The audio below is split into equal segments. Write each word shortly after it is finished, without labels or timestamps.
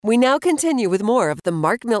We now continue with more of The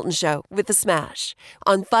Mark Milton Show with The Smash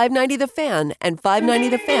on 590 The Fan and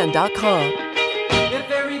 590thefan.com. If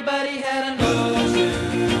everybody had an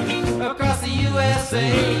ocean across the USA,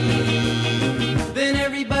 then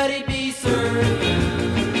everybody'd be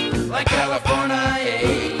surfing like California.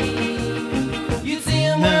 You'd see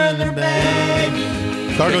them wearing their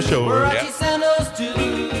baggy cargo shorts. Warachi sandals too.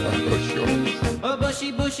 Cargo shorts. A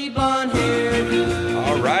bushy blonde hairdo.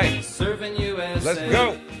 All right. Surfing USA. Let's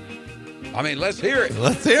go. I mean, let's hear it.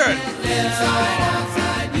 Let's hear it. Inside,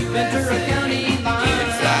 outside, Ventura County line.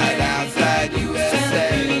 Inside, outside,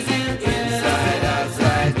 USA. Inside,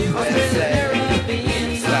 outside, USA.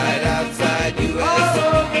 Inside, outside, USA.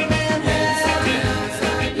 All over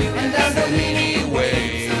Manhattan. And down the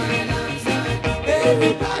Anyway,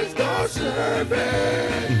 everybody's going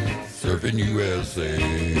surfing. Surfing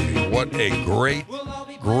USA. What a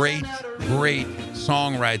great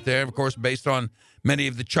song right there. Of course, based on many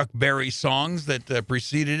of the Chuck Berry songs that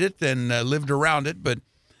preceded it and lived around it, but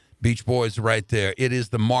Beach Boys right there. It is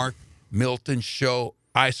the Mark Milton Show.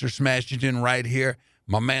 Icer Smashington right here.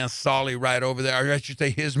 My man Solly right over there. Or I should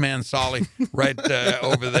say his man Solly right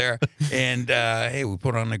over there. And, hey, we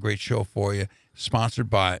put on a great show for you. Sponsored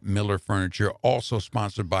by Miller Furniture. Also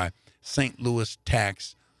sponsored by St. Louis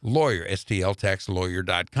Tax Lawyer,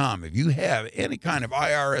 stltaxlawyer.com. If you have any kind of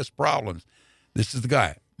IRS problems, this is the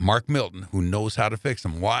guy. Mark Milton, who knows how to fix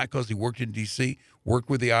them. Why? Because he worked in D.C., worked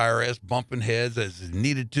with the IRS, bumping heads as he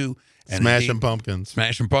needed to. And Smashing pumpkins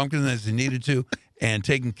as he needed to, and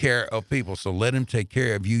taking care of people. So let him take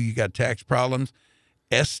care of you. You got tax problems.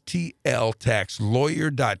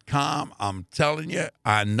 stltaxlawyer.com. I'm telling you,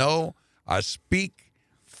 I know. I speak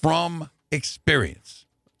from experience.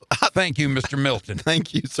 Thank you, Mr. Milton.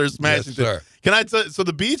 Thank you, Sir Smashington. Yes, sir. Can I tell? So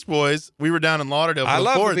the Beach Boys, we were down in Lauderdale. I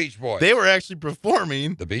love the 4th. Beach Boys. They were actually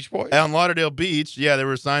performing. The Beach Boys? On Lauderdale Beach. Yeah, there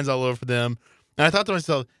were signs all over for them. And I thought to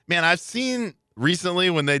myself, man, I've seen recently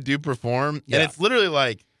when they do perform, and it's literally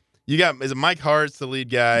like, you got, is it Mike Hart's the lead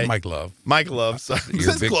guy? Mike Love. Mike Love. So,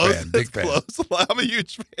 You're a big fan. Big fan. Close. I'm a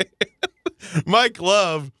huge fan. Mike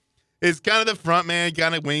Love is kind of the front man,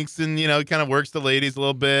 kind of winks and, kind of works the ladies a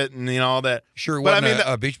little bit and, all that. Sure, but wasn't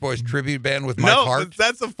a Beach Boys tribute band with Mike Hart?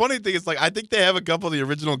 That's the funny thing. It's like, I think they have a couple of the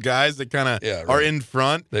original guys that kind of are in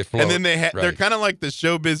front. They float. And then they're kind of like the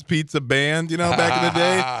Showbiz Pizza band, back in the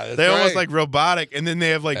day. They're almost like robotic. And then they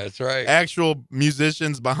have like actual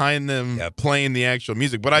musicians behind them playing the actual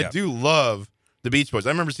music. But I do love the Beach Boys. I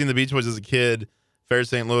remember seeing the Beach Boys as a kid. Fair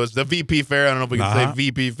St. Louis. The VP Fair. I don't know if we can say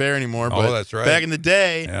VP Fair anymore. But that's right. Back in the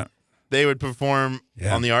day, they would perform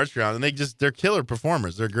on the Arts Ground, and they're killer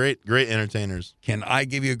performers. They're great entertainers. Can I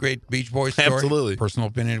give you a great Beach Boys story? Absolutely. Personal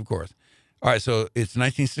opinion, of course. All right, so it's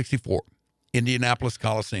 1964, Indianapolis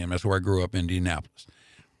Coliseum. That's where I grew up, Indianapolis.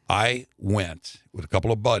 I went with a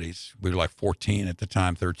couple of buddies. We were like 14 at the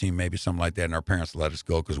time, 13 maybe, something like that, and our parents let us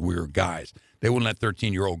go because we were guys. They wouldn't let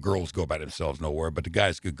 13-year-old girls go by themselves nowhere, but the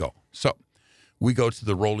guys could go. So we go to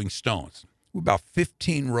the Rolling Stones. We're about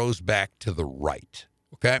 15 rows back to the right,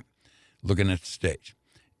 okay? Looking at the stage.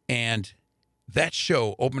 And that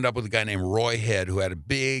show opened up with a guy named Roy Head, who had a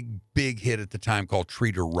big hit at the time called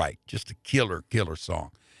Treat Her Right. Just a killer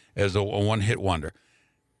song as a one-hit wonder.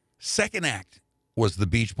 Second act was the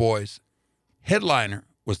Beach Boys. Headliner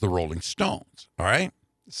was the Rolling Stones, all right?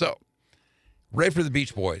 So, ready for the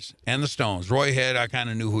Beach Boys and the Stones. Roy Head, I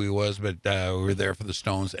kind of knew who he was, but we were there for the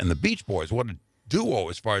Stones. And the Beach Boys, what a duo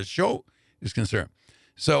as far as the show is concerned.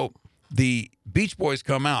 So, the Beach Boys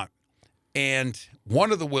come out. And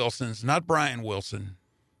one of the Wilsons, not Brian Wilson,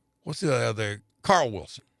 what's the other? Carl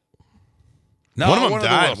Wilson. No, one of them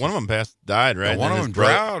died. One of them died, right? One of them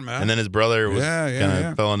drowned, man. And then his brother was kind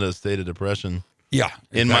of fell into a state of depression. Yeah.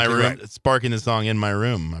 In my room, sparking the song In My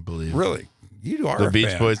Room, I believe. Really? You are the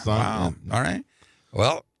Beach Boys song. Wow. Yeah. All right.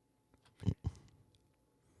 Well,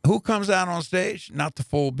 who comes out on stage? Not the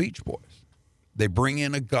full Beach Boys. They bring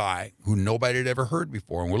in a guy who nobody had ever heard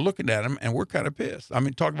before, and we're looking at him, and we're kind of pissed. I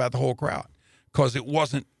mean, talk about the whole crowd, because it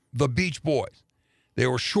wasn't the Beach Boys. They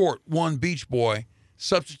were short one Beach Boy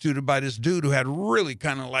substituted by this dude who had really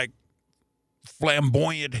kind of like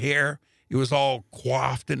flamboyant hair. It was all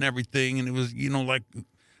coiffed and everything, and it was, like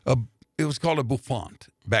it was called a bouffant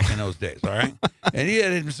back in those days, all right? And he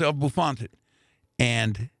had himself bouffanted.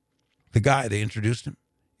 And the guy, they introduced him,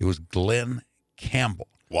 it was Glenn Campbell.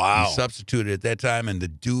 Wow. He substituted at that time, and the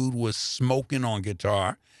dude was smoking on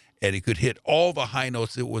guitar, and he could hit all the high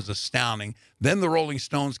notes. It was astounding. Then the Rolling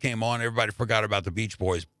Stones came on. Everybody forgot about the Beach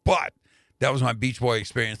Boys, but that was my Beach Boy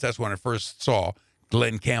experience. That's when I first saw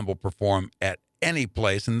Glenn Campbell perform at any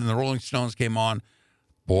place, and then the Rolling Stones came on.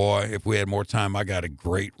 Boy, if we had more time, I got a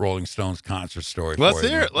great Rolling Stones concert story Let's for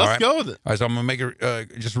you. hear it. Let's go with it. All right, so I'm going to make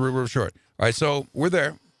it just real short. All right, so we're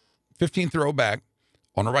there, 15th row back,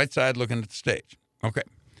 on the right side looking at the stage. Okay.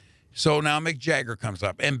 So now Mick Jagger comes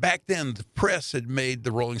up. And back then, the press had made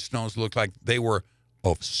the Rolling Stones look like they were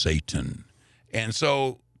of Satan. And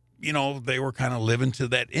so, they were kind of living to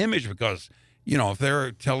that image because, if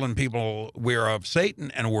they're telling people we're of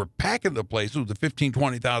Satan and we're packing the place with the 15,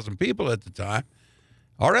 20,000 people at the time,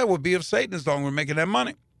 all right, we'll be of Satan as long as we're making that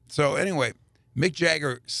money. So anyway, Mick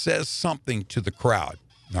Jagger says something to the crowd,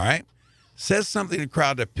 all right? Says something to the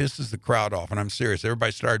crowd that pisses the crowd off, and I'm serious.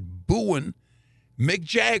 Everybody started booing Mick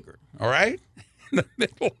Jagger, all right? In the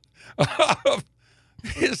middle of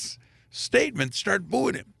his statement, started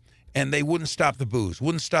booing him. And they wouldn't stop the booze,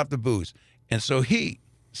 And so he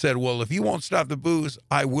said, well, if you won't stop the booze,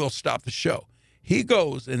 I will stop the show. He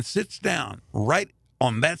goes and sits down right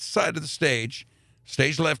on that side of the stage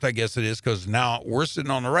left, I guess it is, because now we're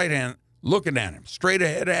sitting on the right hand looking at him, straight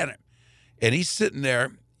ahead at him. And he's sitting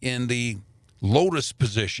there in the lotus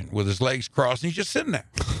position with his legs crossed, and he's just sitting there,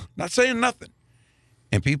 not saying nothing.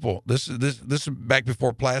 And people, this is back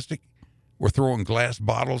before plastic, were throwing glass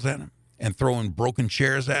bottles at him and throwing broken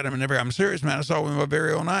chairs at him and everything. I'm serious, man. I saw it with my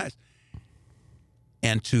very own eyes.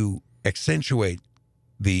 And to accentuate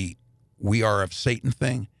the "we are of Satan"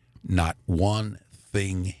 thing, not one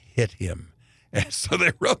thing hit him. And so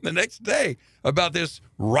they wrote the next day about this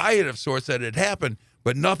riot of sorts that had happened,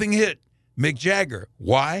 but nothing hit Mick Jagger.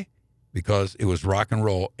 Why? Because it was rock and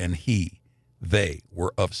roll, and they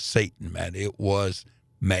were of Satan, man. It was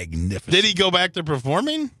magnificent. Did he go back to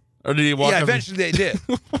performing? Or did he walk up? Eventually they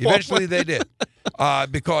did.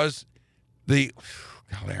 Because I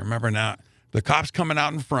remember now, the cops coming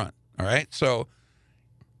out in front, all right? So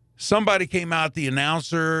somebody came out, the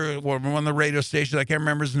announcer, one of the radio stations, I can't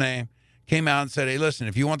remember his name, came out and said, hey, listen,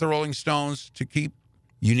 if you want the Rolling Stones to keep,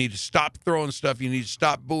 you need to stop throwing stuff, you need to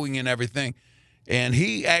stop booing and everything. And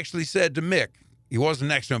he actually said to Mick, he wasn't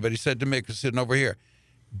next to him, but he said to Mick, who's sitting over here,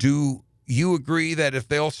 do you agree that if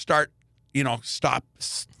they'll stop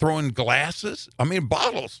throwing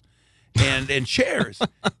bottles and chairs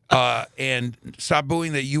and stop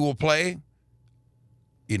booing, that you will play?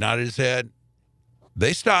 He nodded his head.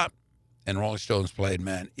 They stopped, and Rolling Stones played,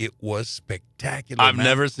 man. It was spectacular. I've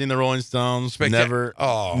never seen the Rolling Stones. Never.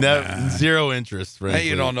 Zero interest. Frankly. Hey,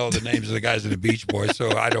 you don't know the names of the guys in the Beach Boys,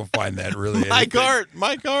 so I don't find that really Mike Hart,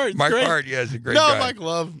 yeah, is a great guy. No, Mike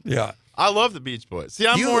Love. Yeah. I love the Beach Boys. See,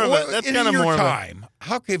 I'm more of a, that's kind of more time.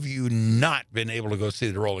 How have you not been able to go see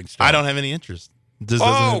the Rolling Stones? I don't have any interest. Come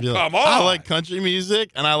on. I like country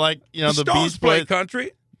music, and I like, the Stones Beach play Boys.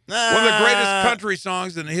 Country. One of the greatest country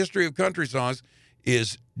songs in the history of country songs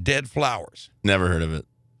is Dead Flowers. Never heard of it.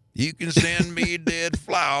 You can send me dead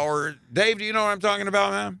flowers. Dave, do you know what I'm talking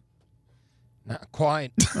about, man? Not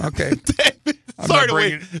quite. Okay. Sorry to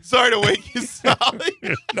wake you, Solly.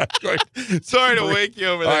 Sorry to wake you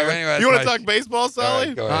over there. Anyway, you want to talk baseball,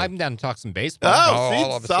 Solly? I'm down to talk some baseball.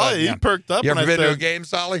 Oh, see, Solly, he perked up. You ever been to a game,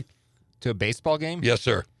 Solly? To a baseball game? Yes,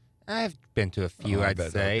 sir. I've been to a few, I'd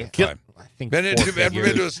say. Okay. I think ever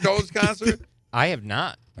been to a Stones concert? I have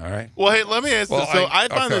not. All right. Well, hey, let me ask this. So I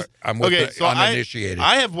found this. I'm uninitiated.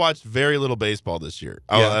 I have watched very little baseball this year.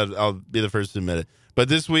 I'll be the first to admit it. But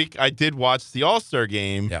this week I did watch the All-Star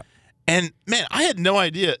game. Yeah. And man, I had no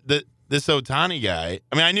idea that this Ohtani guy.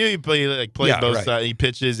 I mean, I knew he plays both sides. He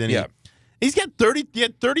pitches and he's got 30. He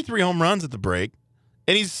had 33 home runs at the break,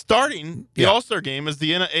 and he's starting the All-Star game as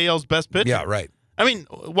the AL's best pitcher. Yeah, right. I mean,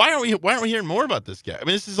 why aren't we hearing more about this guy? I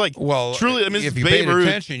mean, this is like truly. I mean, if you paid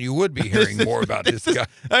attention, you would be hearing more about this guy.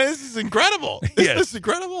 This is incredible. Yes. This is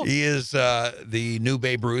incredible. He is the new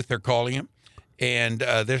Babe Ruth, they're calling him. And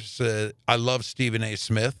I love Stephen A.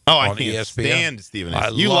 Smith. Oh, on I can't ESPN. stand Stephen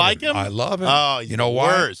A. You like him? I love him. Oh, you know why?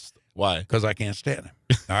 Worst. Why? Because I can't stand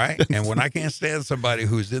him. All right. And when I can't stand somebody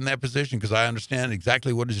who's in that position, because I understand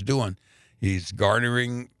exactly what he's doing, he's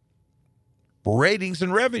garnering ratings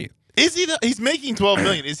and revenue. Is he? He's making $12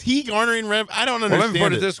 million. Is he garnering revenue? I don't understand. Well, let me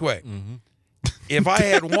put it this way: if I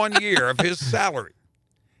had 1 year of his salary,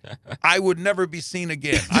 I would never be seen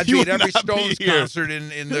again. I'd be at every Stones concert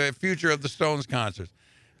in the future of the Stones concerts.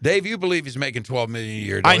 Dave, you believe he's making $12 million a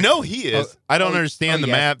year? I know he is. I don't understand the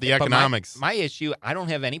math, the economics. My issue: I don't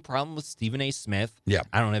have any problem with Stephen A. Smith. Yeah,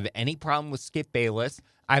 I don't have any problem with Skip Bayless.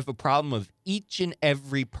 I have a problem with each and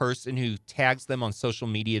every person who tags them on social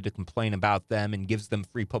media to complain about them and gives them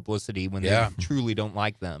free publicity when they truly don't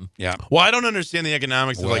like them. Yeah. Well, I don't understand the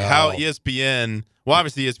economics of like how ESPN. Well,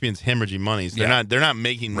 obviously ESPN's hemorrhaging money, so they're not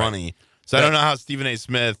making money. So I don't know how Stephen A.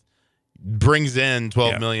 Smith brings in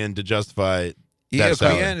 $12 million to justify.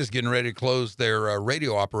 ESPN is getting ready to close their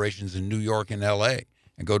radio operations in New York and L.A.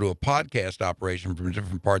 and go to a podcast operation from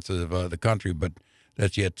different parts of the country, but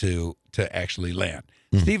that's yet to actually land.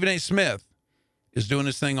 Stephen A. Smith is doing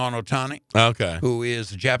his thing on Ohtani, who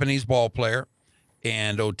is a Japanese ball player,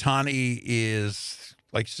 and Ohtani is,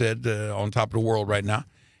 like you said, on top of the world right now.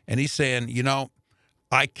 And he's saying,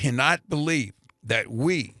 I cannot believe that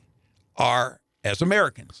we are, as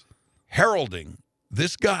Americans, heralding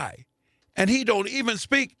this guy, and he don't even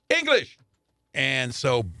speak English. And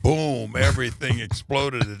so, boom, everything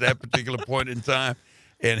exploded at that particular point in time.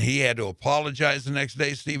 And he had to apologize the next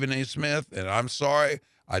day, Stephen A. Smith, and I'm sorry,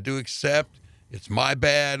 I do accept, it's my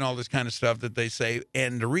bad, and all this kind of stuff that they say.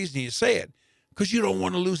 And the reason you say it, because you don't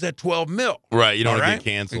want to lose that $12 million. Right, you don't want to get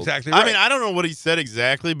canceled. Exactly right. I mean, I don't know what he said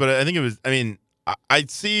exactly, but I think it was, I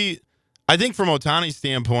think from Ohtani's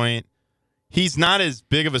standpoint, he's not as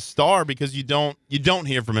big of a star because you don't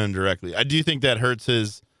hear from him directly. I do think that hurts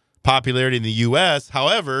his popularity in the U.S.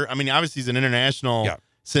 However, obviously he's an international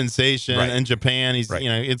sensation in Japan. He's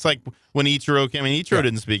it's like when Ichiro came. Ichiro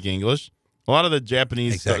didn't speak English. A lot of the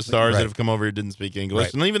Japanese stars that have come over here didn't speak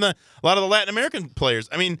English, and even a lot of the Latin American players.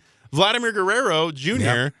 Vladimir Guerrero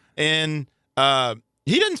Jr. and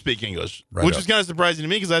he didn't speak English, which was kind of surprising to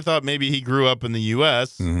me because I thought maybe he grew up in the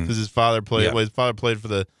U.S. because his father played. Well, his father played for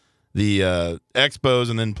the Expos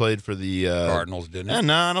and then played for the Cardinals, didn't he?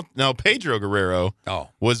 No. Pedro Guerrero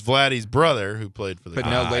was Vladdy's brother who played for the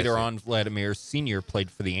Cardinals. But later on, Vladimir Sr. played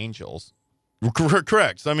for the Angels.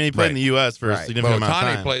 Correct. So, he played in the U.S. for a significant amount of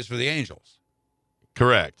time. Ohtani plays for the Angels.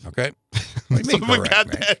 Correct. Okay.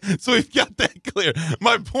 So we've got that clear.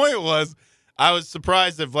 My point was, I was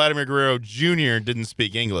surprised that Vladimir Guerrero Jr. didn't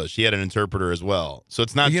speak English. He had an interpreter as well. So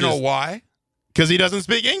it's not You know why? Because he doesn't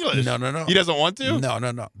speak English. No. He doesn't want to?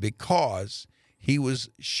 No. Because he was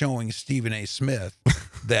showing Stephen A. Smith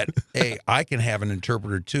that, hey, I can have an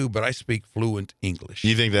interpreter too, but I speak fluent English.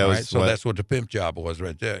 You think that was so that's what the pimp job was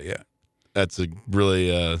right there, yeah. That's a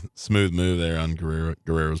really smooth move there on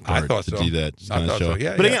Guerrero's part to do that. Just kind of show.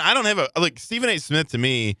 Yeah, but again, I don't have Stephen A. Smith to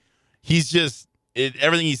me, he's just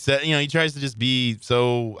everything he said. He tries to just be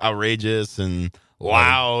so outrageous and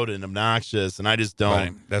loud and obnoxious, and I just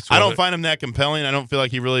don't. Right. I don't find him that compelling. I don't feel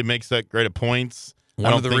like he really makes that great of points.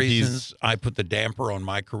 One of the reasons I put the damper on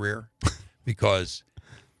my career because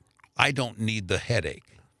I don't need the headache.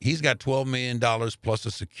 He's got $12 million plus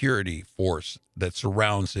a security force that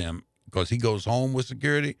surrounds him. Because he goes home with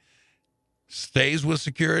security, stays with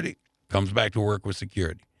security, comes back to work with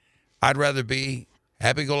security. I'd rather be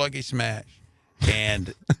happy-go-lucky Smash,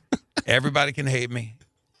 and everybody can hate me,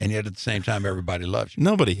 and yet at the same time, everybody loves you.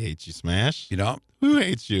 Nobody hates you, Smash. Who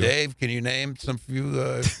hates you? Dave, can you name some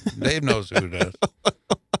few? Dave knows who does.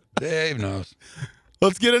 Dave knows.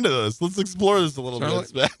 Let's get into this. Let's explore this a little bit,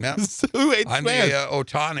 Smash. Yeah. Who hates I'm Smash? the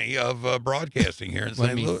Ohtani of broadcasting here in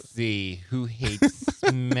St. Louis. Let me see. Who hates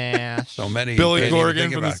Smash? So many. Billy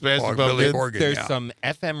Corgan from the Smash Billy Corgan, There's some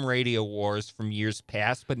FM radio wars from years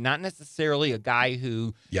past, but not necessarily a guy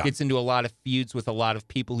who gets into a lot of feuds with a lot of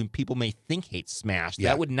people who people may think hate Smash.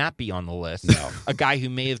 That would not be on the list. No. A guy who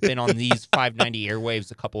may have been on these 590 airwaves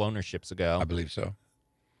a couple ownerships ago. I believe so.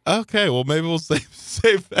 Okay, well, maybe we'll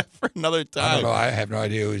save that for another time. I don't know. I have no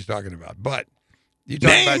idea who he's talking about. But you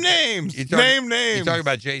name names. Name names. You talking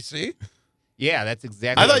about JC? Yeah, that's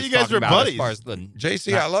exactly. I thought you guys were buddies. As far as the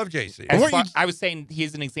JC, I love JC. I was saying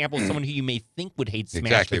he's an example of someone who you may think would hate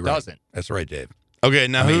Smash but doesn't. That's right, Dave. Okay,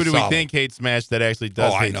 now who do we think hates Smash that actually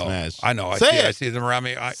does hate Smash? I know. I see them around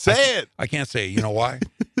me. Say it. I can't say it. You know why?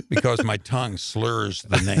 Because my tongue slurs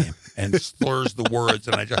the name and slurs the words,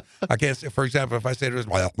 and I can't say. For example, if I say this,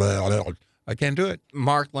 I can't do it.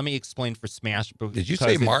 Mark, let me explain for Smash. Did you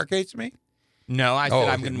say Mark hates me? No, I said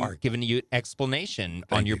I'm going to give you an explanation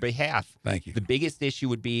on your behalf. Thank you. The biggest issue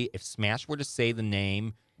would be if Smash were to say the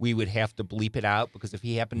name, we would have to bleep it out because if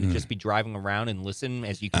he happened to just be driving around and listen,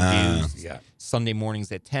 as you can do Sunday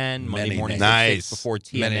mornings at 10, Monday mornings at 6 before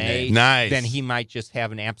TNA, then he might just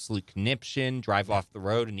have an absolute conniption, drive off the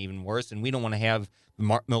road, and even worse. And we don't want to have the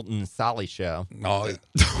Mark Milton and Solly show. No.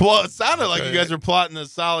 Well, it sounded like you guys were plotting the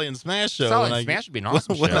Solly and Smash show. Solly and Smash would be an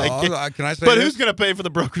awesome show. Can I say but this? who's going to pay for the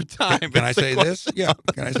broker time? Can I say this? Yeah.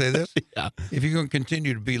 Can I say this? Yeah. If you're going to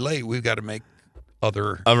continue to be late, we've got to make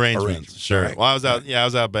other arrangements. Sure. Right? Well, I was out. Yeah, I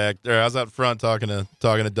was out back there. I was out front talking to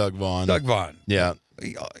Doug Vaughn. Doug Vaughn. Yeah.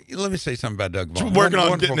 Let me say something about Doug Vaughn. Working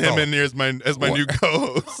on getting him in here as my new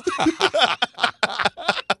co-host.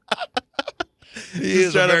 He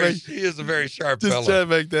is a very sharp fellow. Just trying to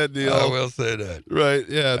make that deal. I will say that. Right.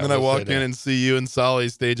 Yeah. And then I walk in and see you and Solly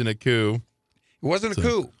staging a coup. It wasn't a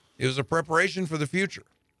coup. It was a preparation for the future.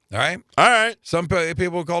 All right. All right. Some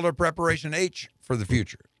people call it Preparation H. for the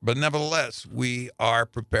future. But nevertheless, we are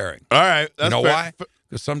preparing. All right. You know why?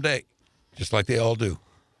 Because someday, just like they all do,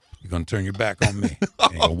 you're going to turn your back on me.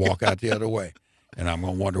 And you're going to walk out the other way. And I'm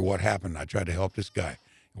going to wonder what happened. I tried to help this guy.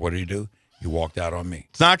 What did he do? He walked out on me.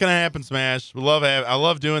 It's not going to happen, Smash. I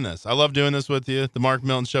love doing this. I love doing this with you. The Mark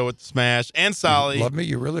Milton Show with the Smash and Solly. You love me?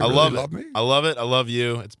 You really love me? I love it. I love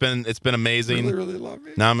you. It's been amazing. Really love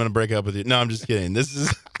me? Now I'm going to break up with you. No, I'm just kidding.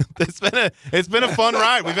 It's been a fun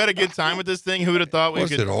ride. We've had a good time with this thing. Who would have thought we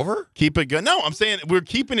could? Was it over? Keep it going? No, I'm saying we're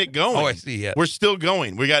keeping it going. Oh, I see. Yeah. We're still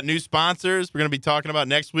going. We got new sponsors. We're going to be talking about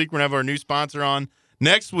next week. We're going to have our new sponsor on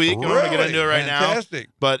next week. Really? I'm going to get into it right Fantastic.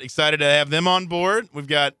 now. But excited to have them on board. We've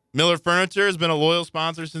got Miller Furniture has been a loyal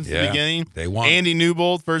sponsor since the beginning. They won. Andy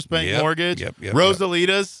Newbold, First Bank Mortgage.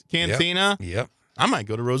 Rosalita's Cantina. Yep. I might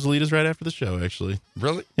go to Rosalita's right after the show, actually.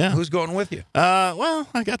 Really? Yeah. Who's going with you? Well,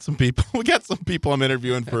 I got some people. We got some people I'm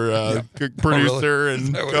interviewing for producer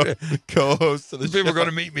and co-host of the show. People are going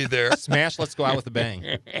to meet me there. Smash, let's go out with a bang.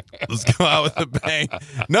 Let's go out with a bang.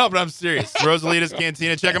 No, but I'm serious. Rosalita's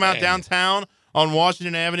Cantina. Check them out downtown on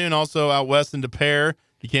Washington Avenue and also out west in De Pere.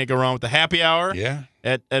 You can't go wrong with the happy hour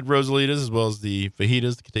at Rosalita's, as well as the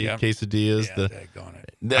fajitas, the quesadillas.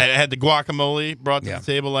 I had the guacamole brought to the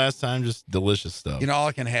table last time. Just delicious stuff. You know, all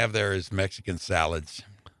I can have there is Mexican salads.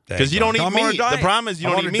 Because you don't eat meat. The problem is you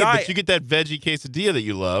don't eat meat, but you get that veggie quesadilla that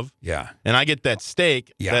you love. Yeah. And I get that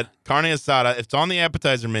steak, that carne asada. If it's on the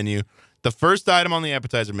appetizer menu, the first item on the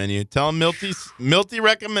appetizer menu, tell them Milty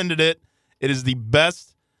recommended it. It is the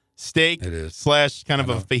best steak / kind of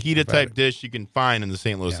a fajita type dish you can find in the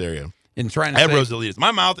St. Louis area. In trying to Rosalita's.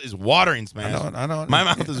 My mouth is watering, Smash. I know. My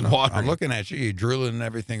mouth is watering. I'm looking at you. You're drooling and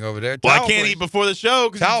everything over there. Well, I can't eat before the show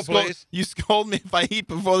because you scold me if I eat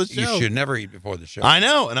before the show. You should never eat before the show. I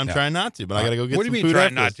know, and I'm trying not to, but I got to go get some food. What do you mean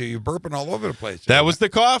trying not to? You're burping all over the place. That was the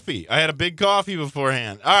coffee. I had a big coffee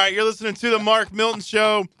beforehand. All right, you're listening to the Mark Milton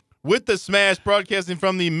Show with the Smash, broadcasting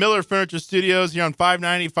from the Miller Furniture Studios here on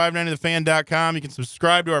 590, 590thefan.com. You can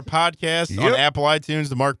subscribe to our podcast on Apple iTunes,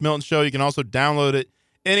 The Mark Milton Show. You can also download it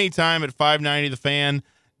anytime at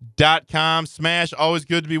 590thefan.com. Smash, always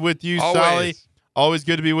good to be with you. Solly, always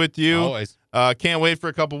good to be with you. Always. Can't wait for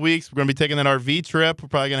a couple weeks. We're going to be taking that RV trip. We're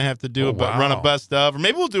probably going to have to do run a best of, or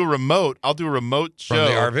maybe we'll do a remote. I'll do a remote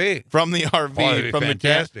show from the RV,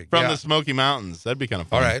 from the Smoky Mountains. That'd be kind of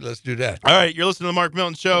fun. All right, let's do that. All right, you're listening to the Mark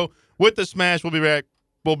Milton Show with the Smash. We'll be back.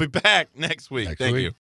 We'll be back next week. Thank you.